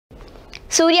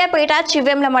సూర్యాపేట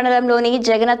చివ్వెంల మండలంలోని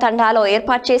జగన తండాలో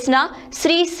ఏర్పాటు చేసిన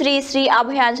శ్రీ శ్రీ శ్రీ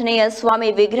అభయాంజనేయ స్వామి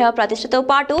విగ్రహ ప్రతిష్టతో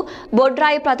పాటు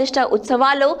బొడ్రాయి ప్రతిష్ట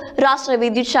ఉత్సవాల్లో రాష్ట్ర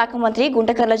విద్యుత్ శాఖ మంత్రి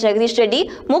గుంటకర్ల జగదీష్ రెడ్డి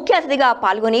ముఖ్య అతిథిగా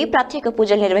పాల్గొని ప్రత్యేక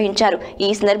పూజలు నిర్వహించారు.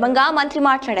 ఈ సందర్భంగా మంత్రి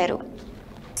మాట్లాడారు.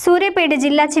 సూర్యాపేట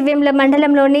జిల్లా చివ్వెంల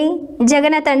మండలంలోని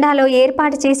జగన తండాలో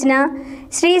ఏర్పాటు చేసిన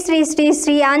శ్రీ శ్రీ శ్రీ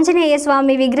శ్రీ ఆంజనేయ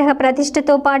స్వామి విగ్రహ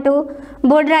ప్రతిష్టతో పాటు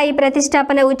బొడ్రాయి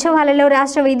ప్రతిష్టాపన ఉత్సవాలలో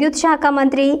రాష్ట్ర విద్యుత్ శాఖ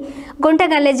మంత్రి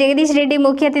గుంటకర్ల జగదీష్ రెడ్డి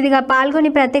ముఖ్య అతిథిగా పాల్గొని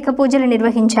ప్రత్యేక పూజలు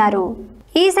నిర్వహించారు.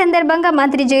 ఈ సందర్భంగా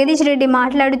మంత్రి జగదీష్ రెడ్డి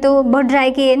మాట్లాడుతూ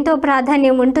బొడ్రాయికి ఎంతో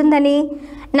ప్రాధాన్యం ఉంటుందని,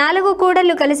 4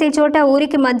 కూడళ్లు కలిసే చోట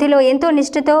ఊరికి మధ్యలో ఎంతో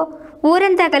నిష్ఠతో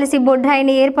ఊరంతా కలిసి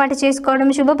బొడ్రాయిని ఏర్పాటు చేసుకోవడం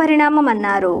శుభపరిణామం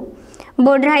అన్నారు.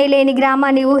 బొడ్రాయి లేని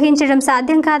గ్రామాన్ని ఊహించడం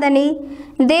సాధ్యం కాదని,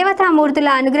 దేవతామూర్తుల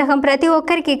అనుగ్రహం ప్రతి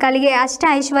ఒక్కరికి కలిగే అష్ట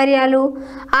ఐశ్వర్యాలు,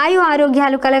 ఆయు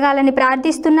ఆరోగ్యాలు కలగాలని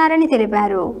ప్రార్థిస్తున్నారని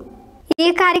తెలిపారు. ఈ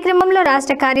కార్యక్రమంలో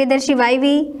రాష్ట్ర కార్యదర్శి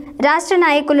వైవి, రాష్ట్ర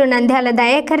నాయకులు నంద్యాల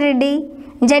దయాకర్ రెడ్డి,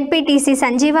 జడ్పీటీసీ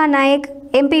సంజీవా నాయక్,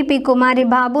 ఎంపీపీ కుమారి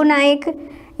బాబు నాయక్,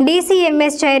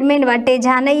 డీసీఎంఎస్ చైర్మన్ వట్టే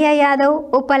జానయ్య యాదవ్,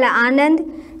 ఉప్పల ఆనంద్,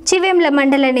 చివ్వెంల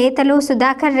మండల నేతలు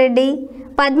సుధాకర్ రెడ్డి,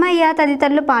 పద్మయ్య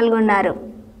తదితరులు పాల్గొన్నారు.